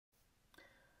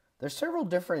There's several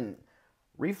different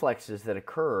reflexes that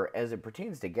occur as it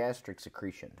pertains to gastric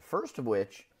secretion. The first of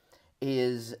which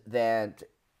is that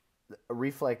a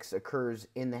reflex occurs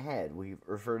in the head. We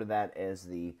refer to that as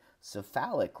the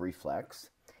cephalic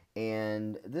reflex.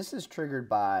 And this is triggered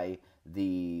by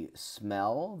the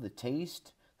smell, the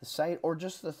taste, the sight, or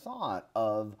just the thought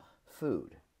of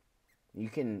food. You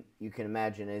can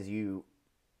imagine as you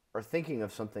are thinking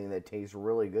of something that tastes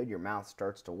really good, your mouth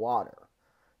starts to water.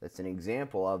 That's an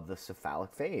example of the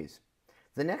cephalic phase.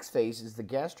 The next phase is the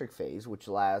gastric phase, which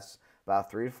lasts about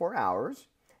 3 to 4 hours,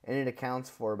 and it accounts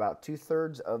for about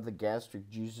 2/3 of the gastric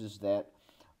juices that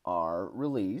are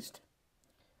released.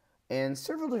 And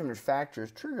several different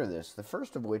factors trigger this, the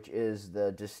first of which is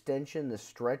the distension, the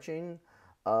stretching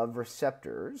of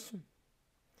receptors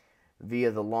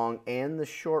via the long and the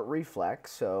short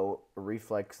reflex, so a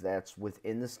reflex that's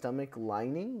within the stomach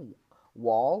lining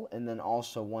wall and then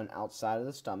also one outside of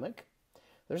the stomach.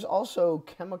 There's also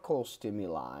chemical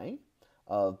stimuli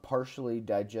of partially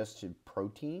digested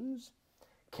proteins,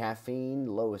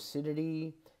 caffeine, low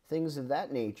acidity, things of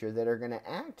that nature that are going to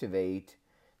activate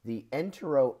the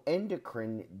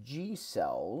enteroendocrine G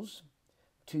cells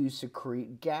to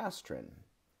secrete gastrin,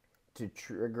 to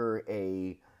trigger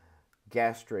a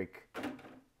gastric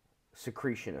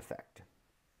secretion effect.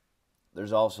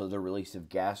 There's also the release of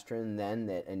gastrin then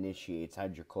that initiates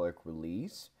hydrochloric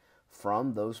release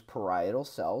from those parietal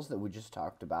cells that we just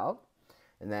talked about,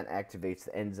 and that activates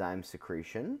the enzyme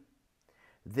secretion.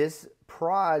 This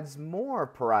prods more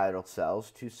parietal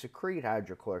cells to secrete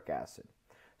hydrochloric acid.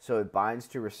 So it binds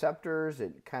to receptors.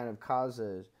 It kind of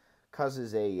causes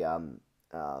a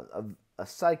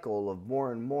cycle of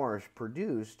more and more is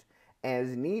produced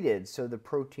as needed, so the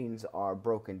proteins are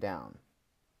broken down.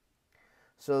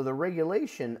 So the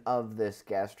regulation of this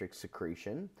gastric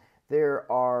secretion,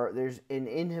 there's an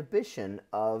inhibition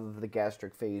of the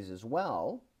gastric phase as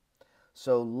well.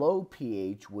 So low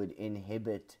pH would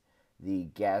inhibit the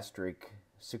gastric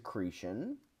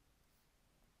secretion,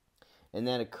 and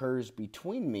that occurs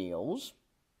between meals.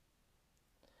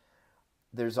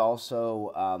 There's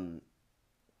also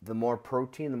the more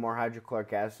protein, the more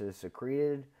hydrochloric acid is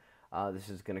secreted. This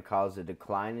is going to cause a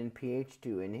decline in pH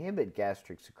to inhibit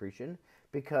gastric secretion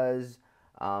because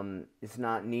it's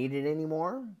not needed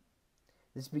anymore.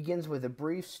 This begins with a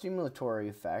brief stimulatory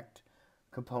effect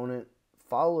component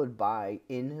followed by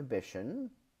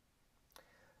inhibition.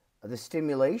 The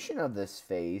stimulation of this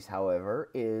phase, however,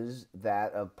 is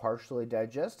that of partially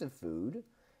digested food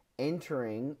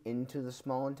entering into the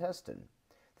small intestine.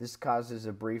 This causes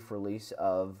a brief release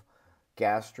of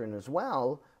gastrin as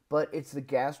well, but it's the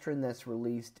gastrin that's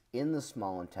released in the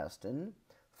small intestine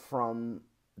from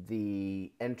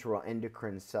the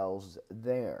enteroendocrine cells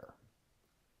there.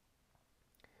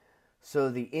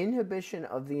 So the inhibition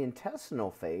of the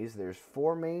intestinal phase, there's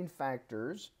 4 main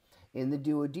factors in the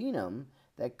duodenum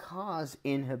that cause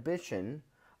inhibition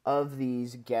of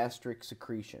these gastric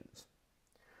secretions.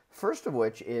 First of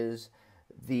which is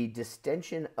the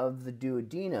distension of the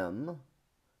duodenum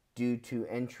due to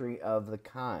entry of the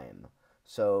chyme.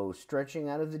 So stretching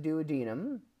out of the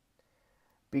duodenum,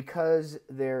 because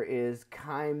there is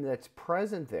chyme that's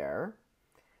present there,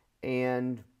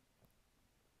 and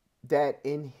that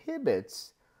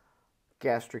inhibits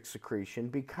gastric secretion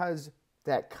because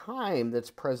that chyme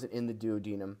that's present in the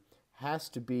duodenum has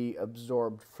to be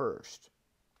absorbed first.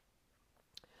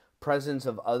 Presence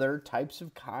of other types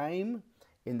of chyme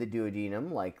in the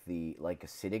duodenum, like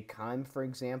acidic chyme, for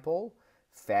example,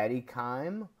 fatty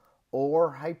chyme,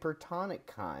 or hypertonic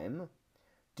chyme,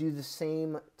 do the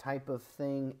same type of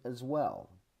thing as well.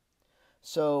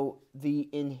 So the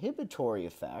inhibitory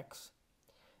effects,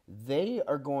 they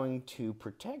are going to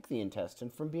protect the intestine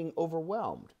from being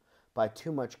overwhelmed by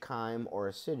too much chyme or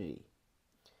acidity.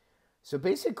 So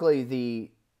basically,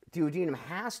 the duodenum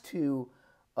has to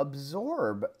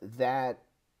absorb that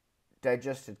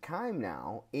digested chyme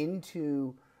now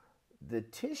into the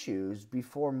tissues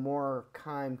before more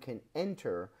chyme can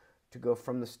enter to go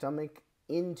from the stomach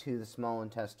into the small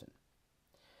intestine.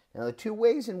 Now, the 2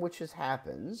 ways in which this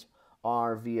happens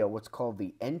are via what's called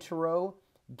the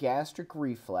enterogastric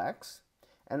reflex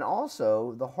and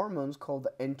also the hormones called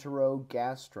the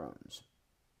enterogastrones.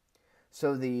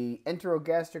 So the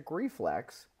enterogastric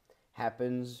reflex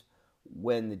happens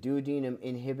when the duodenum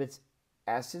inhibits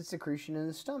acid secretion in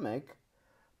the stomach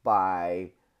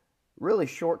by really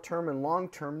short-term and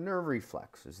long-term nerve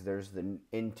reflexes. There's the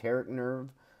enteric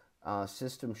nerve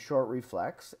system short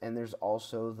reflex, and there's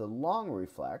also the long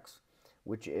reflex,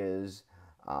 which is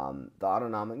the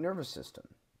autonomic nervous system.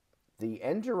 The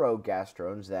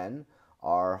enterogastrones then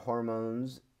are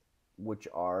hormones which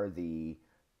are the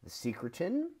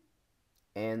secretin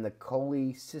and the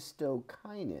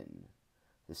cholecystokinin,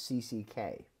 the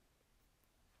CCK.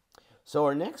 So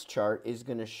our next chart is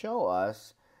going to show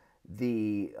us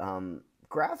the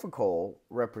graphical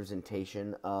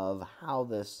representation of how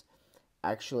this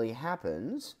actually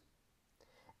happens.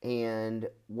 And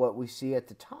what we see at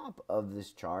the top of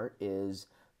this chart is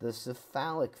the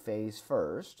cephalic phase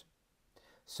first.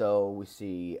 So we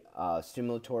see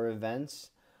stimulatory events,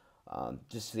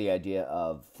 just the idea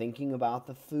of thinking about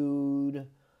the food,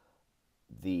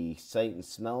 the sight and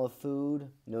smell of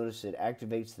food. Notice it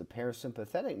activates the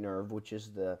parasympathetic nerve, which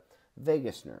is the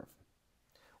vagus nerve.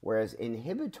 Whereas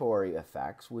inhibitory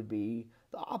effects would be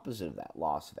the opposite of that.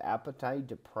 Loss of appetite,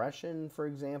 depression, for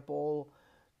example,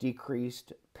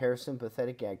 decreased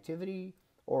parasympathetic activity,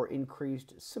 or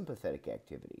increased sympathetic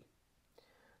activity.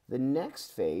 The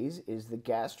next phase is the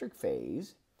gastric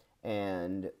phase,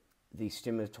 and the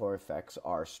stimulatory effects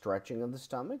are stretching of the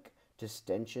stomach,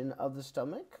 distension of the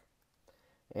stomach,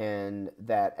 and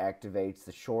that activates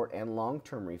the short and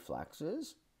long-term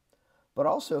reflexes. But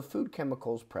also food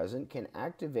chemicals present can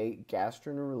activate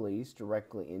gastrin release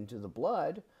directly into the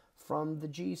blood from the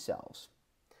G cells,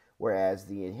 whereas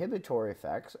the inhibitory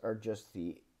effects are just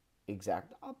the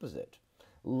exact opposite.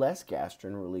 Less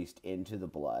gastrin released into the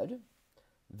blood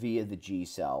via the G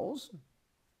cells,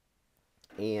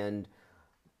 and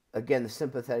again, the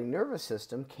sympathetic nervous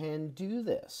system can do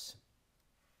this.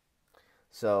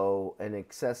 So an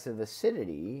excessive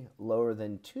acidity, lower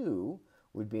than 2,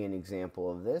 would be an example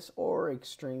of this, or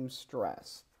extreme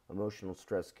stress. Emotional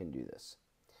stress can do this.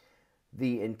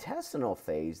 The intestinal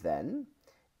phase, then,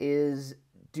 is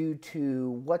due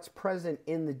to what's present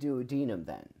in the duodenum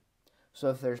then. So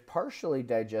if there's partially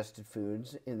digested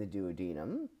foods in the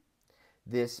duodenum,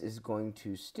 this is going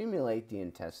to stimulate the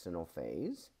intestinal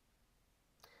phase,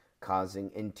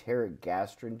 causing enteric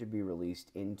gastrin to be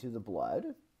released into the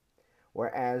blood,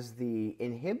 whereas the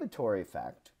inhibitory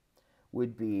effect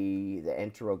would be the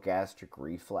enterogastric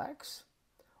reflex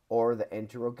or the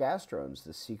enterogastrones,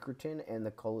 the secretin and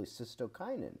the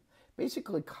cholecystokinin,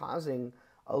 basically causing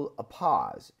a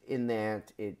pause in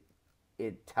that it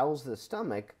tells the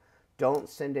stomach, don't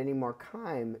send any more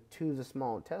chyme to the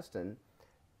small intestine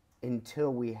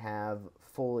until we have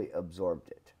fully absorbed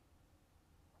it.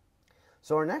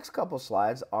 So our next couple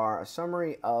slides are a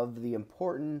summary of the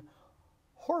important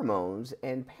hormones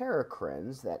and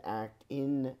paracrines that act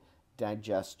in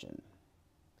digestion.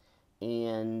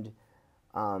 And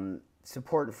it's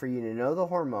important for you to know the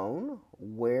hormone,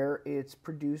 where it's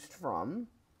produced from,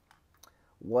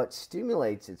 what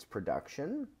stimulates its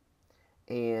production,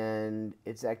 and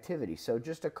its activity. So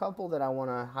just a couple that I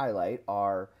want to highlight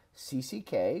are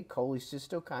CCK,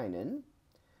 cholecystokinin.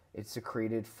 It's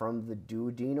secreted from the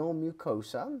duodenal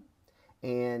mucosa,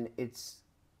 and it's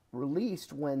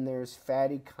released when there's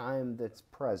fatty chyme that's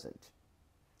present.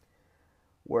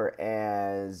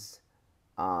 Whereas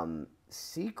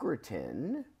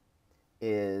secretin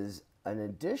is an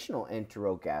additional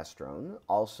enterogastrone,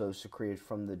 also secreted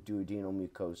from the duodenal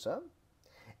mucosa,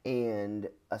 and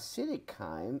acidic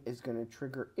chyme is going to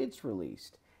trigger its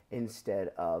release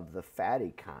instead of the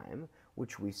fatty chyme,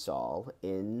 which we saw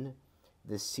in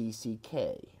the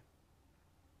CCK.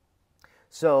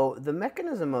 So the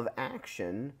mechanism of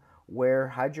action where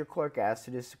hydrochloric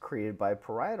acid is secreted by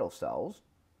parietal cells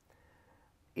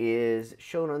is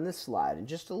shown on this slide in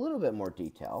just a little bit more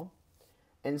detail.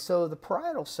 And so the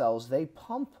parietal cells, they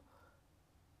pump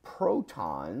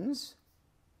protons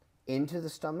into the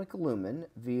stomach lumen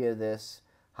via this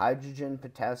hydrogen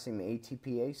potassium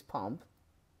ATPase pump.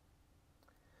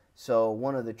 So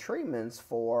one of the treatments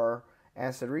for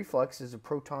acid reflux is a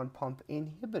proton pump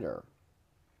inhibitor.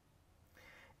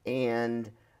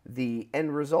 And the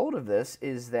end result of this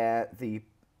is that the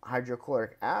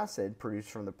hydrochloric acid produced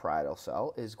from the parietal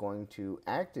cell is going to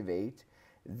activate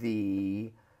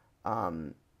the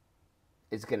pepsinogen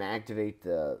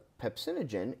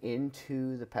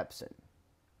into the pepsin.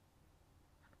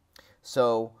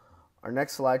 So our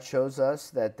next slide shows us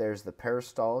that there's the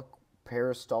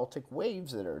peristaltic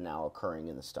waves that are now occurring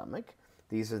in the stomach.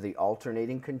 These are the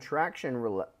alternating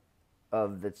contraction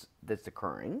that's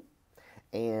occurring.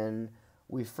 And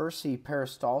we first see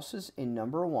peristalsis in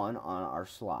number 1 on our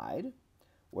slide,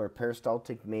 where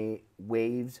peristaltic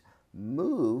waves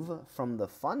move from the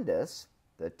fundus,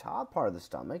 the top part of the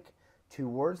stomach,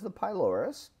 towards the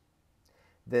pylorus.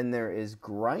 Then there is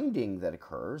grinding that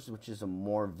occurs, which is a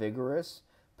more vigorous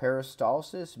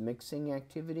peristalsis mixing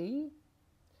activity.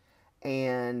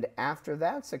 And after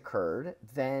that's occurred,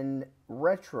 then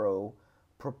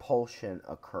retropropulsion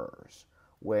occurs,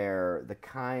 where the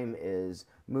chyme is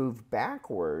moved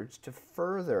backwards to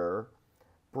further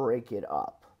break it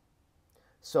up.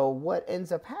 So what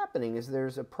ends up happening is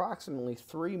there's approximately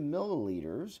 3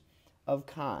 milliliters of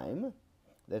chyme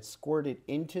that's squirted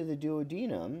into the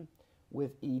duodenum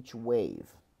with each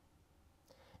wave.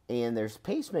 And there's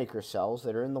pacemaker cells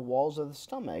that are in the walls of the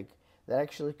stomach that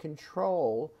actually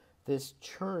control this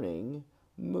churning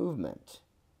movement.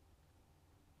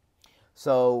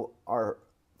 So our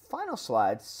final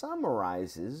slide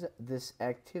summarizes this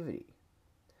activity.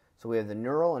 So we have the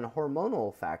neural and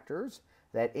hormonal factors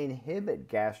that inhibit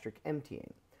gastric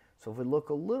emptying. So if we look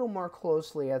a little more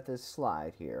closely at this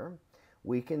slide here,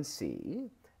 we can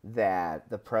see that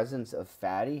the presence of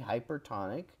fatty,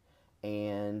 hypertonic,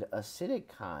 and acidic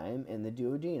chyme in the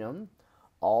duodenum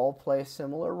all play a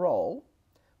similar role,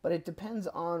 but it depends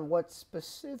on what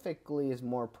specifically is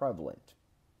more prevalent.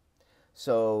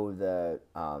 So the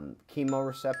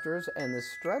chemoreceptors and the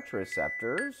stretch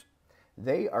receptors,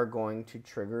 they are going to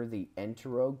trigger the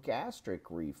enterogastric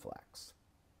reflex.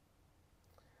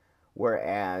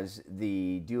 Whereas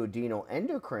the duodenal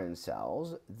endocrine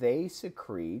cells, they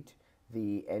secrete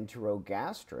the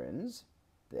enterogastrones,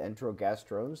 the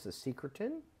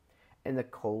secretin, and the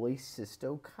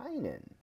cholecystokinin.